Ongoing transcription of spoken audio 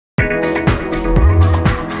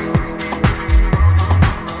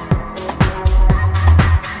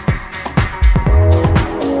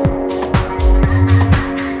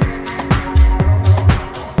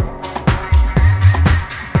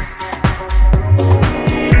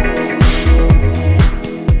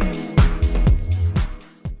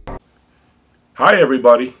Hi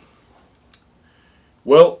everybody.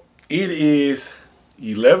 Well, it is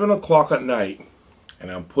 11 o'clock at night and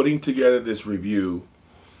I'm putting together this review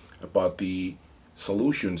about the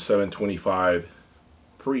Soulution 725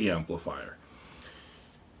 preamplifier.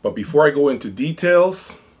 But before I go into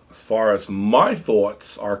details, as far as my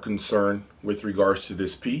thoughts are concerned with regards to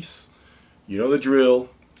this piece, you know the drill.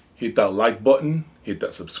 Hit that like button, hit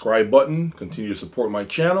that subscribe button, continue to support my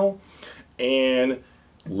channel, and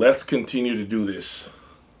let's continue to do this.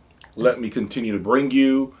 Let me continue to bring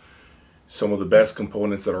you some of the best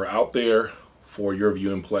components that are out there for your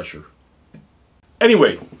viewing pleasure.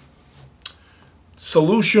 Anyway,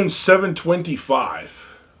 Soulution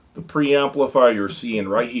 725, the preamplifier you're seeing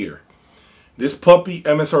right here. This puppy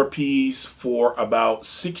MSRP's for about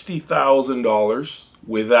 $60,000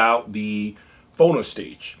 without the phono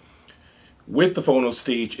stage. With the phono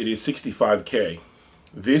stage, it is $65K.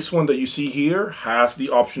 This one that you see here has the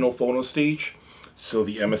optional phono stage, so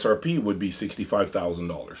the MSRP would be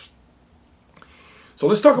 $65,000. So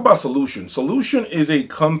let's talk about Soulution. Soulution is a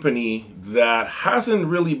company that hasn't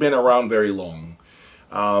really been around very long.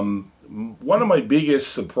 One of my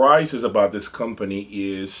biggest surprises about this company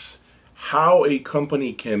is how a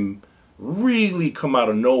company can really come out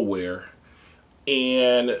of nowhere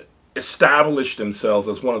and establish themselves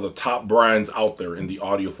as one of the top brands out there in the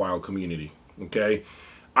audiophile community. Okay,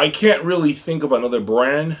 I can't really think of another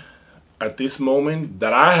brand at this moment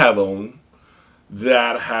that I have owned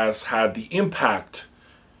that has had the impact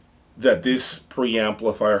that this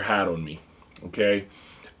preamplifier had on me. Okay,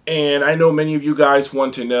 and I know many of you guys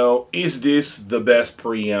want to know, is this the best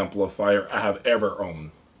preamplifier I have ever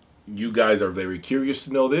owned? You guys are very curious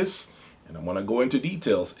to know this, and I want to go into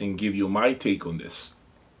details and give you my take on this.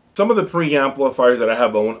 Some of the preamplifiers that I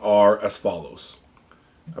have owned are as follows.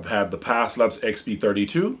 I've had the Passlabs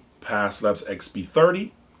XP32, Passlabs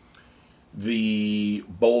XP30, the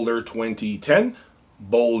Boulder 2010,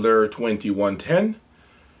 Boulder 2110,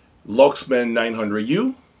 Luxman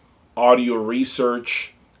 900U, Audio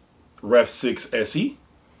Research Ref 6 SE,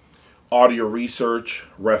 Audio Research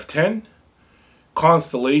Ref 10,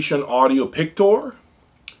 Constellation Audio Pictor,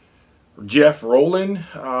 Jeff Rowland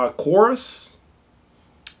Chorus,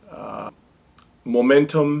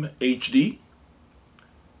 Momentum HD,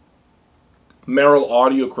 Merrill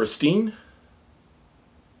Audio Christine,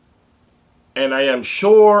 and I am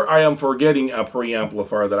sure I am forgetting a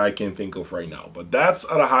preamplifier that I can think of right now, but that's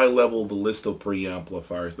at a high level the list of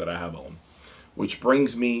preamplifiers that I have owned, which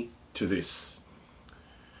brings me to this.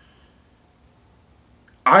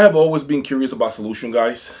 I have always been curious about Soulution,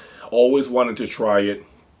 guys. Always wanted to try it.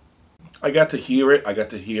 I got to hear it. I got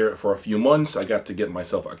to hear it for a few months. I got to get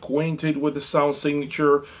myself acquainted with the sound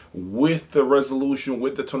signature, with the resolution,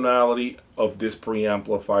 with the tonality of this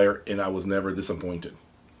preamplifier, and I was never disappointed.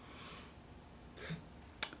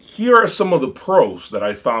 Here are some of the pros that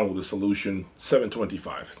I found with the Soulution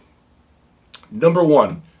 725. Number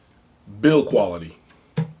one, build quality.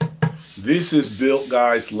 This is built,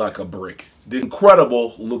 guys, like a brick. This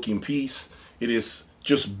incredible looking piece. It is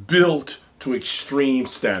just built to extreme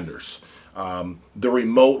standards. The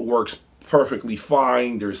remote works perfectly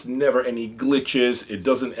fine. There's never any glitches. It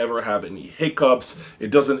doesn't ever have any hiccups. It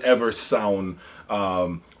doesn't ever sound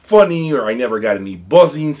funny, or I never got any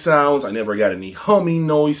buzzing sounds. I never got any humming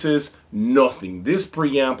noises. Nothing. This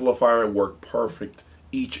preamplifier worked perfect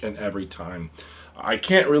each and every time. I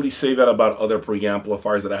can't really say that about other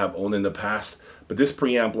preamplifiers that I have owned in the past, but this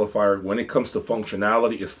preamplifier, when it comes to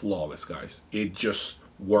functionality, is flawless, guys. It just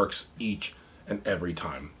works each and every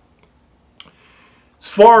time. As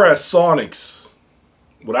far as sonics,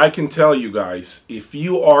 what I can tell you guys, if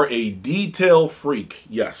you are a detail freak,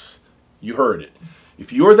 yes, you heard it.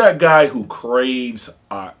 If you're that guy who craves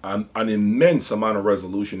an immense amount of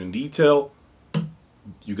resolution and detail,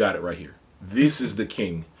 you got it right here. This is the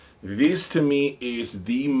king. This to me is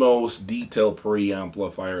the most detailed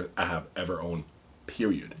preamplifier I have ever owned,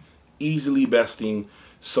 period. Easily besting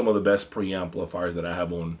some of the best preamplifiers that I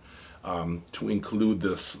have owned, to include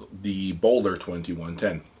the Boulder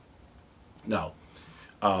 2110. Now,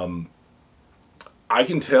 I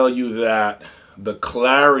can tell you that the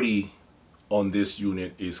clarity on this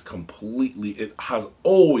unit is completely, it has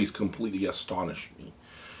always completely astonished me.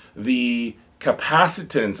 The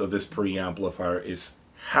capacitance of this preamplifier is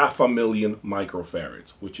 500,000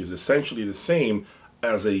 microfarads, which is essentially the same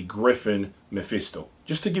as a Griffin Mephisto.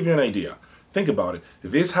 Just to give you an idea, think about it.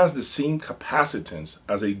 This has the same capacitance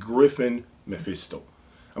as a Griffin Mephisto.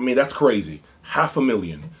 I mean, that's crazy.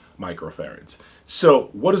 500,000 microfarads. So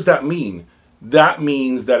what does that mean? That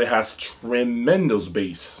means that it has tremendous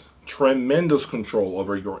bass, tremendous control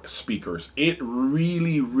over your speakers. It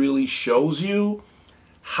really shows you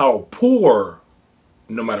how poor,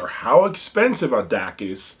 no matter how expensive a DAC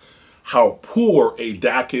is, how poor a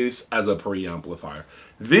DAC is as a preamplifier.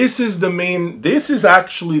 This is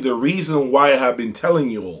actually the reason why I have been telling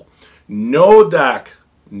you all, no DAC,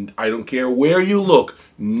 I don't care where you look,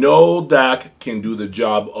 no DAC can do the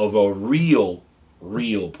job of a real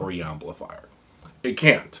preamplifier. It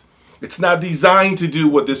can't. It's not designed to do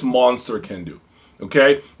what this monster can do.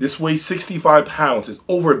 Okay? This weighs 65 pounds. It's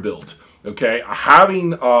overbuilt. Okay? Having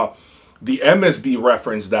the MSB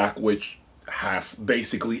reference DAC, which has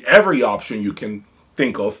basically every option you can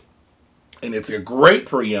think of, and it's a great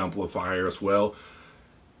preamplifier as well.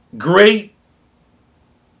 Great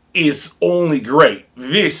is only great.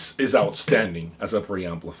 This is outstanding as a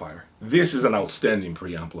preamplifier. This is an outstanding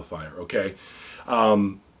preamplifier, okay?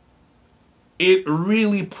 It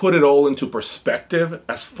really put it all into perspective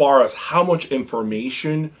as far as how much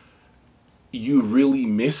information you really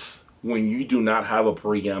miss when you do not have a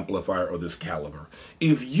preamplifier of this caliber.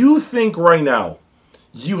 If you think right now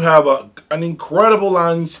you have an incredible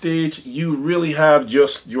on stage, you really have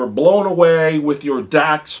you're blown away with your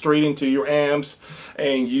DAC straight into your amps,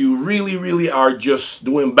 and you really are just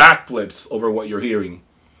doing backflips over what you're hearing.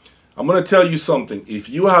 I'm going to tell you something. If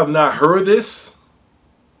you have not heard this,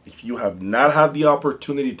 if you have not had the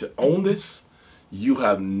opportunity to own this, you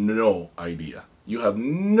have no idea. You have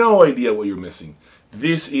no idea what you're missing.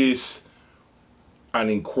 This is an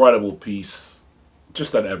incredible piece,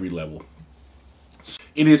 just at every level.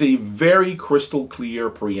 It is a very crystal clear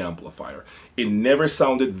preamplifier. It never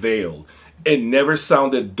sounded veiled. It never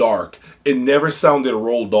sounded dark. It never sounded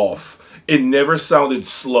rolled off. It never sounded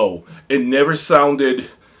slow. It never sounded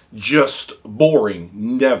just boring.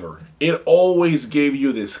 Never. It always gave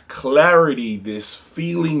you this clarity, this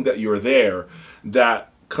feeling that you're there,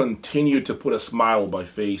 that continued to put a smile on my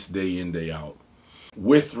face day in, day out.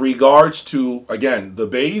 With regards to, again, the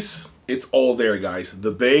bass, it's all there, guys.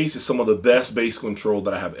 The bass is some of the best bass control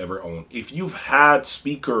that I have ever owned. If you've had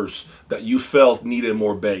speakers that you felt needed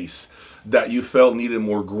more bass, that you felt needed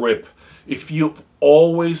more grip, if you've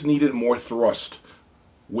always needed more thrust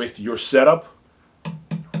with your setup,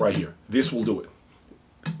 right here, this will do it.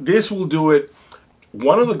 This will do it.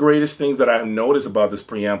 One of the greatest things that I've noticed about this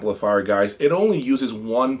preamplifier, guys, it only uses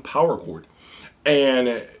one power cord.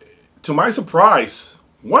 And to my surprise,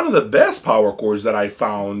 one of the best power cords that I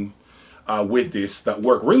found with this, that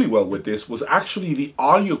work really well with this, was actually the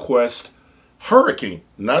AudioQuest Hurricane,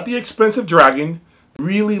 not the expensive Dragon.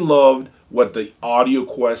 Really loved what the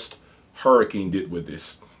AudioQuest Hurricane did with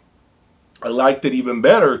this. I liked it even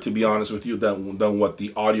better, to be honest with you, than what the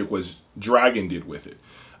AudioQuest Dragon did with it.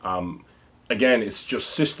 Again, it's just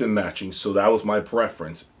system matching, so that was my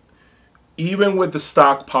preference. Even with the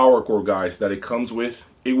stock power cord, guys, that it comes with,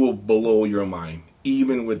 it will blow your mind.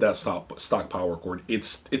 Even with that stock power cord,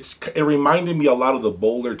 it reminded me a lot of the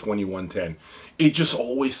Boulder 2110. It just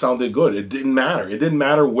always sounded good. It didn't matter. It didn't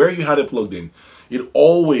matter where you had it plugged in. It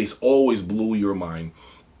always blew your mind.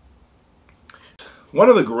 One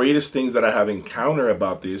of the greatest things that I have encountered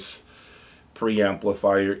about this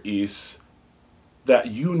preamplifier is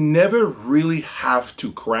that you never really have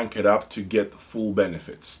to crank it up to get full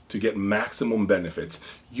benefits, to get maximum benefits.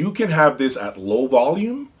 You can have this at low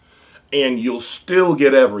volume and you'll still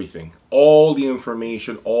get everything. All the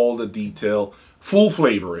information, all the detail, full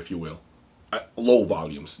flavor, if you will. At low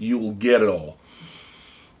volumes, you will get it all.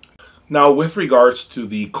 Now, with regards to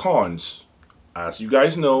the cons, as you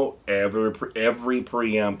guys know, every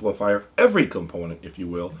preamplifier, every component, if you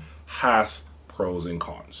will, has pros and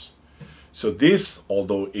cons. So this,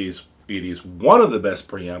 although it is one of the best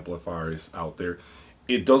preamplifiers out there,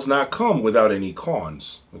 it does not come without any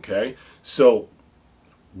cons, okay? So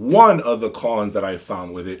one of the cons that I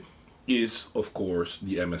found with it is, of course,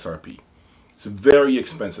 the MSRP. It's very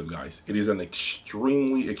expensive, guys. It is an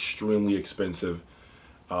extremely expensive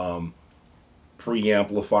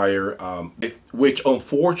preamplifier, which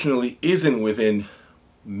unfortunately isn't within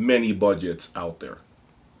many budgets out there.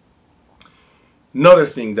 Another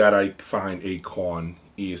thing that I find a con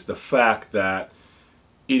is the fact that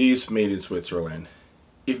it is made in Switzerland.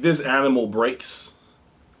 If this animal breaks,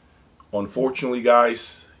 unfortunately,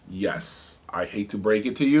 guys, yes, I hate to break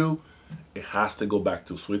it to you, it has to go back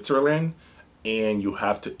to Switzerland and you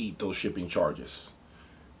have to eat those shipping charges.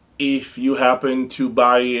 If you happen to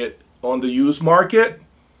buy it on the used market,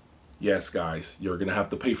 yes, guys, you're going to have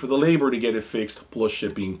to pay for the labor to get it fixed, plus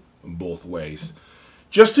shipping both ways.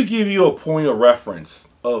 Just to give you a point of reference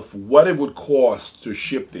of what it would cost to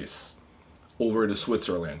ship this over to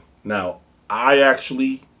Switzerland. Now, I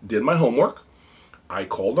actually did my homework. I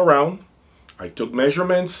called around, I took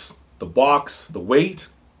measurements, the box, the weight,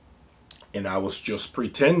 and I was just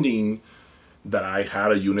pretending that I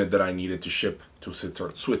had a unit that I needed to ship to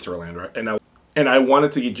Switzerland, right? And I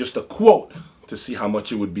wanted to get just a quote to see how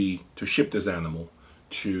much it would be to ship this animal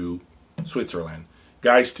to Switzerland.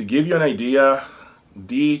 Guys, to give you an idea,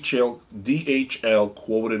 DHL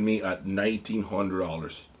quoted me at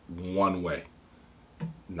 $1,900 one way.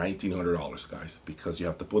 $1,900, guys, because you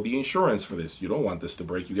have to put the insurance for this. You don't want this to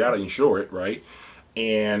break. You got to insure it, right?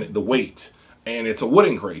 And the weight. And it's a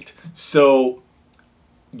wooden crate. So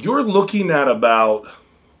you're looking at about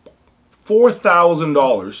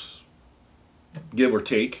 $4,000, give or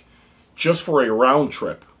take, just for a round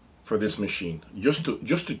trip for this machine, just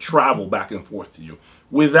to travel back and forth to you,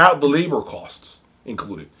 without the labor costs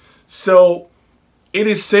included. So it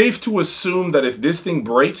is safe to assume that if this thing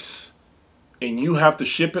breaks and you have to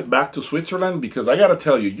ship it back to Switzerland, because I got to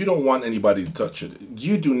tell you, you don't want anybody to touch it.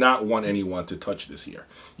 You do not want anyone to touch this here.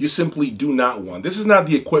 You simply do not want. This is not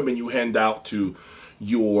the equipment you hand out to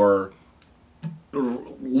your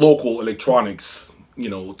local electronics,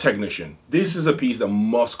 technician. This is a piece that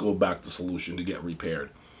must go back to Soulution to get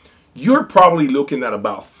repaired. You're probably looking at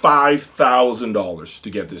about $5,000 to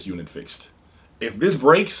get this unit fixed. If this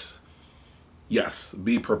breaks, yes,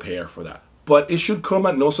 be prepared for that. But it should come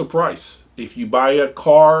at no surprise. If you buy a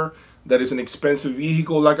car that is an expensive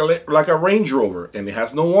vehicle like a Range Rover and it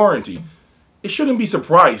has no warranty, it shouldn't be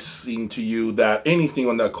surprising to you that anything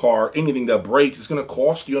on that car, anything that breaks, is going to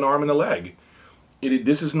cost you an arm and a leg.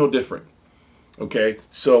 This is no different. Okay,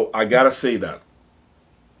 so I got to say that.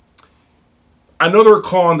 Another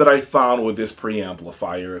con that I found with this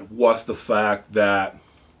preamplifier was the fact that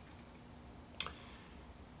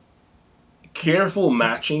careful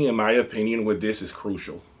matching, in my opinion, with this is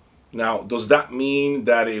crucial. Now, does that mean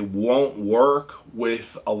that it won't work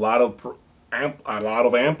with a lot of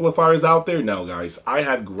amplifiers out there? No, guys. I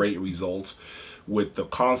had great results with the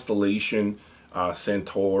Constellation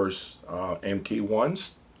Centaurs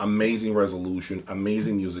MK1s. Amazing resolution,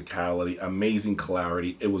 amazing musicality, amazing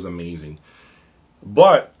clarity. It was amazing.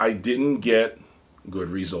 But I didn't get good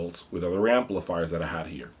results with other amplifiers that I had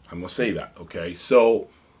here. I'm going to say that, okay? So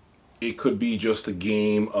it could be just a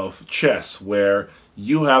game of chess where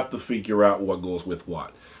you have to figure out what goes with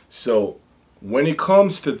what. So when it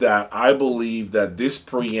comes to that, I believe that this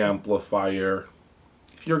preamplifier,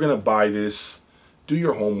 if you're going to buy this, do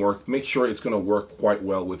your homework. Make sure it's going to work quite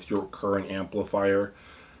well with your current amplifier.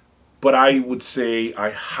 But I would say I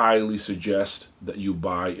highly suggest that you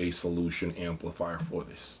buy a Soulution amplifier for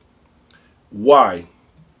this. Why?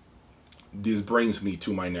 This brings me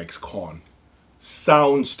to my next con.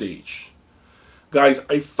 Soundstage. Guys,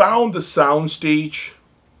 I found the soundstage,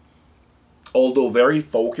 although very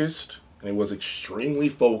focused, and it was extremely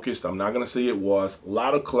focused. I'm not going to say it was. A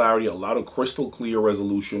lot of clarity, a lot of crystal clear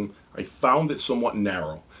resolution. I found it somewhat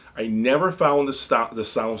narrow. I never found the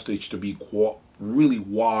soundstage to be really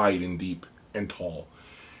wide and deep and tall.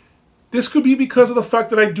 This could be because of the fact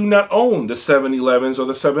that I do not own the 711s or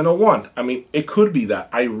the 701. I mean, it could be that.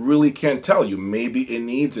 I really can't tell you. Maybe it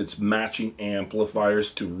needs its matching amplifiers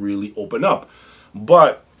to really open up.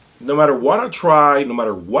 But no matter what I tried, no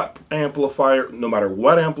matter what amplifier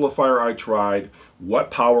I tried,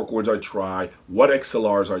 what power cords I tried, what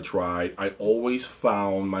XLRs I tried, I always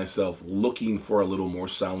found myself looking for a little more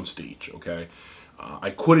soundstage, okay? I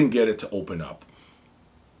couldn't get it to open up.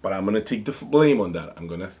 But I'm going to take the blame on that. I'm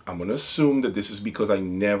going to assume that this is because I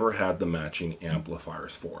never had the matching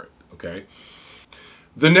amplifiers for it, okay?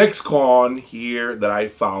 The next con here that I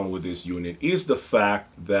found with this unit is the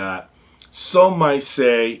fact that some might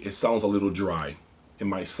say it sounds a little dry. It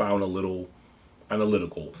might sound a little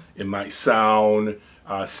analytical. It might sound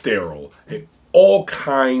sterile. All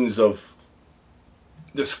kinds of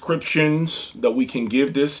descriptions that we can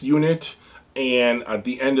give this unit. And at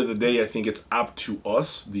the end of the day, I think it's up to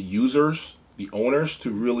us, the users, the owners,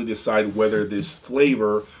 to really decide whether this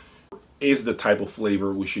flavor is the type of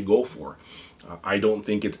flavor we should go for. I don't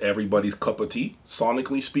think it's everybody's cup of tea,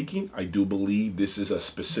 sonically speaking. I do believe this is a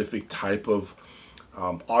specific type of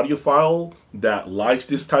audiophile that likes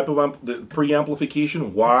this type of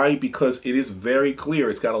preamplification. Why? Because it is very clear.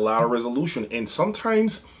 It's got a lot of resolution. And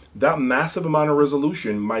sometimes that massive amount of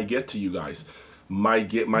resolution might get to you guys. Might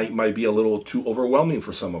be a little too overwhelming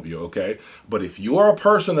for some of you, okay? But if you are a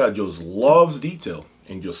person that just loves detail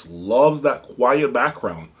and just loves that quiet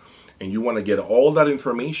background and you want to get all that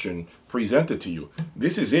information presented to you,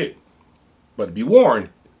 this is it. But be warned,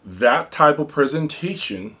 that type of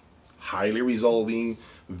presentation, highly resolving,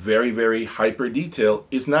 very, very hyper detail,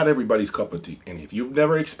 is not everybody's cup of tea. And if you've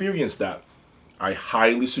never experienced that, I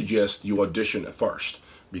highly suggest you audition at first,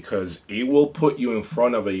 because it will put you in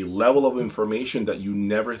front of a level of information that you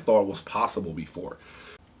never thought was possible before.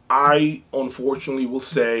 I unfortunately will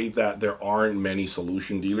say that there aren't many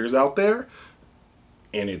Soulution dealers out there,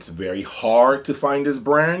 and it's very hard to find this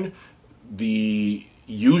brand. The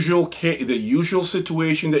usual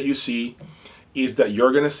situation that you see is that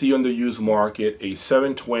you're going to see on the used market a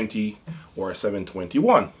 720 or a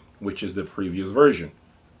 721, which is the previous version.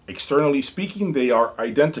 Externally speaking, they are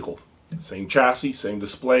identical. Same chassis, same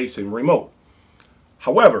display, same remote.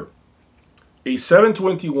 However, a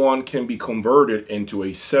 721 can be converted into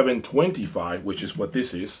a 725, which is what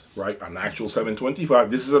this is, right? An actual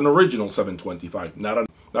 725. This is an original 725, not an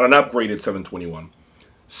upgraded 721.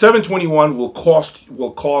 721 will cost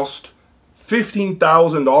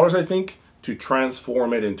 $15,000, I think, to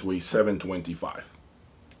transform it into a 725.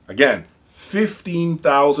 Again,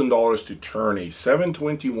 $15,000 to turn a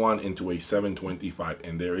 721 into a 725,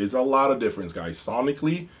 and there is a lot of difference, guys.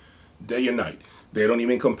 Sonically, day and night. They don't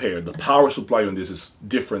even compare. The power supply on this is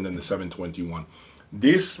different than the 721.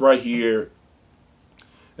 This right here,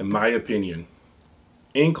 in my opinion,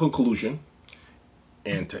 in conclusion,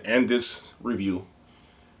 and to end this review,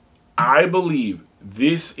 I believe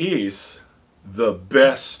this is the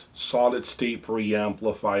best solid state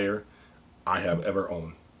preamplifier I have ever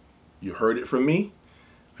owned. You heard it from me.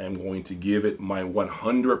 I am going to give it my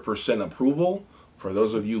 100% approval for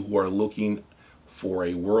those of you who are looking for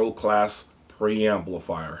a world-class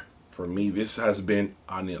preamplifier. For me, this has been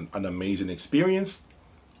an amazing experience.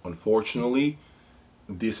 Unfortunately,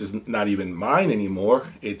 this is not even mine anymore.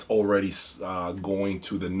 It's already going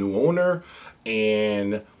to the new owner.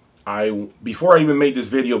 And before I even made this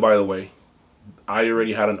video, by the way, I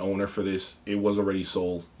already had an owner for this. It was already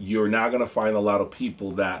sold. You're not going to find a lot of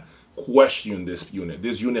people that question this unit.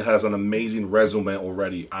 This unit has an amazing resume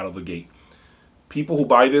already out of the gate. People who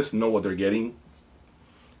buy this know what they're getting.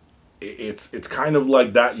 It's kind of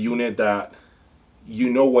like that unit that you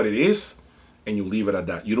know what it is and you leave it at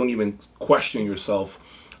that. You don't even question yourself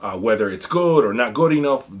whether it's good or not good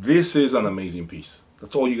enough. This is an amazing piece.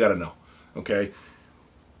 That's all you got to know. Okay.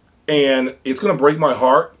 And it's going to break my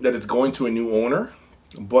heart that it's going to a new owner,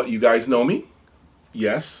 but you guys know me.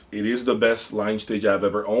 Yes, it is the best line stage I've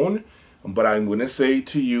ever owned, but I'm going to say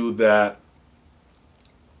to you that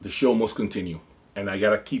the show must continue, and I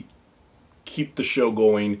got to keep the show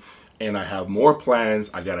going, and I have more plans.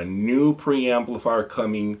 I got a new preamplifier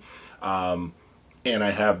coming, and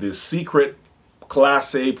I have this secret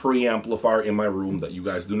Class A preamplifier in my room that you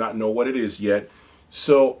guys do not know what it is yet.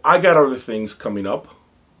 So I got other things coming up.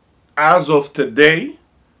 As of today,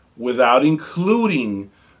 without including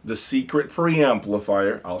the secret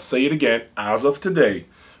preamplifier, I'll say it again, as of today,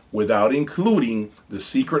 without including the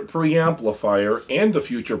secret preamplifier and the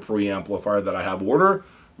future preamplifier that I have ordered,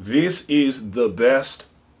 this is the best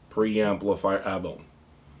preamplifier I've owned.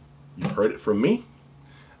 You heard it from me,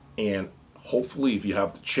 and hopefully if you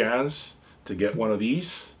have the chance to get one of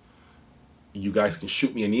these, you guys can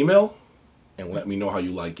shoot me an email and let me know how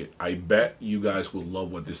you like it. I bet you guys will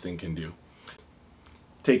love what this thing can do.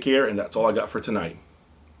 Take care, and that's all I got for tonight.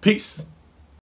 Peace.